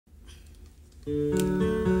They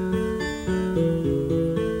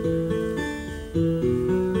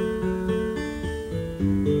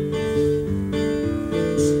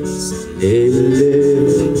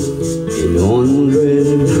live in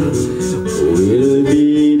wondering will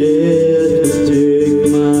be there to take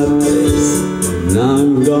my place. When I'm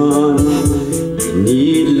gone, you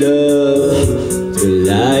need love to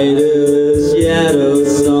light the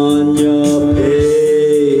shadows on your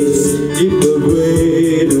face. If the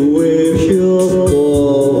great wave shall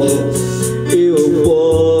fall, it will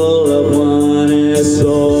fall upon us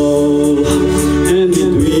all. And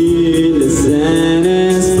between the sand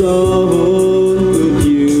and stone,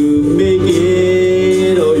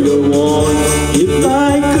 if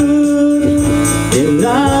I could, then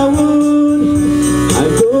I would.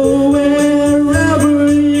 I'd go wherever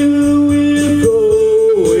you will go,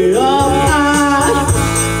 way up high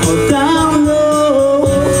or down low.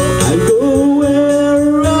 I'd go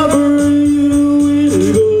wherever you will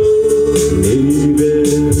go. Maybe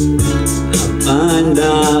I'll find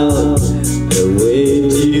out the way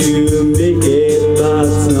to make it back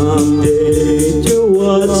someday, to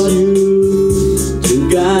watch you, to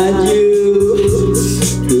guide you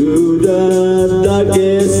through the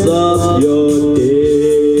darkest of your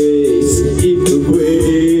days. If the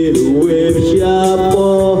great wave shall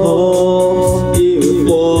fall, it will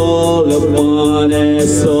fall upon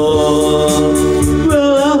us all.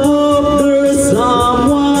 Well, I hope there's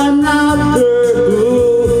someone out there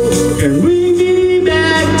who can bring me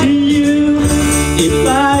back to you. If I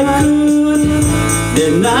could,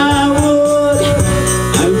 then I would.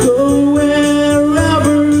 I'd go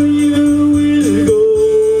wherever you will go,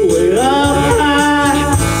 way up high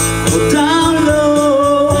or down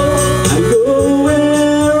low. I'd go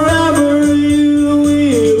wherever you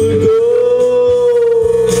will go.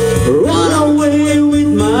 Run away with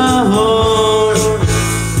my heart,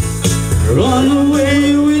 run away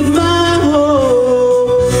with my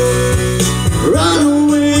hope, run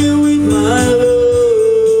away with my love.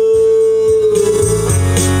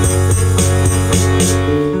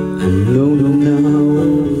 I know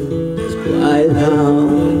now just quite how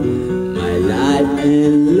my life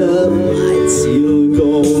and love might still go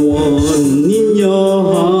on. In your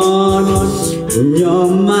heart, in your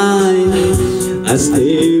mind, I stay